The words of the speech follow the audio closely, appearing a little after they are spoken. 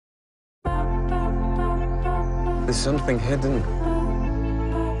There's something hidden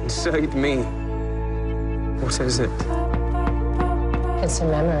inside me. What is it? It's a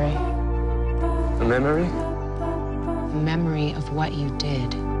memory. A memory? A memory of what you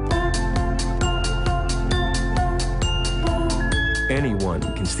did. Anyone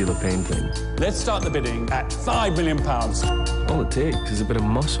can steal a painting. Let's start the bidding at £5 million. All it takes is a bit of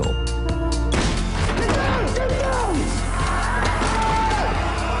muscle. Get down! Get down!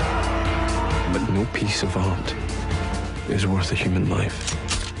 But no piece of art is worth a human life.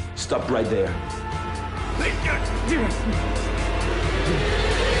 Stop right there.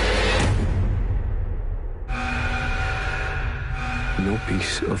 No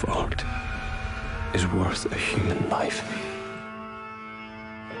piece of art is worth a human life.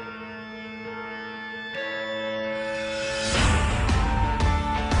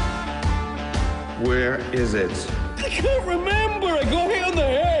 Where is it? I can't remember. I got hit on the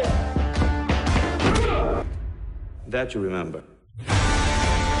head. That you remember.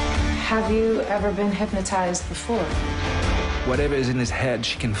 Have you ever been hypnotized before? Whatever is in his head,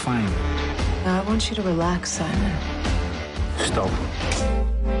 she can find. Now, I want you to relax, Simon. Stop.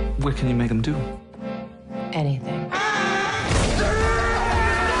 What can you make him do? Anything.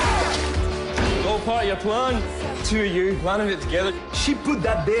 All part of your plan. Two of you planning it together. She put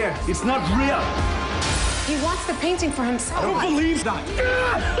that there. It's not real. He wants the painting for himself. I don't believe that.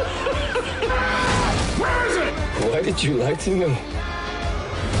 Where is it? Why did you lie to me?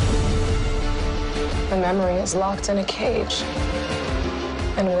 The memory is locked in a cage.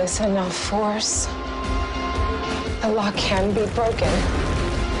 And with enough force, the lock can be broken.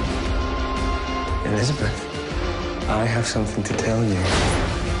 Elizabeth, I have something to tell you.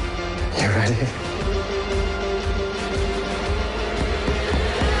 You ready?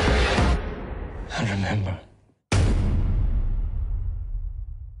 And remember,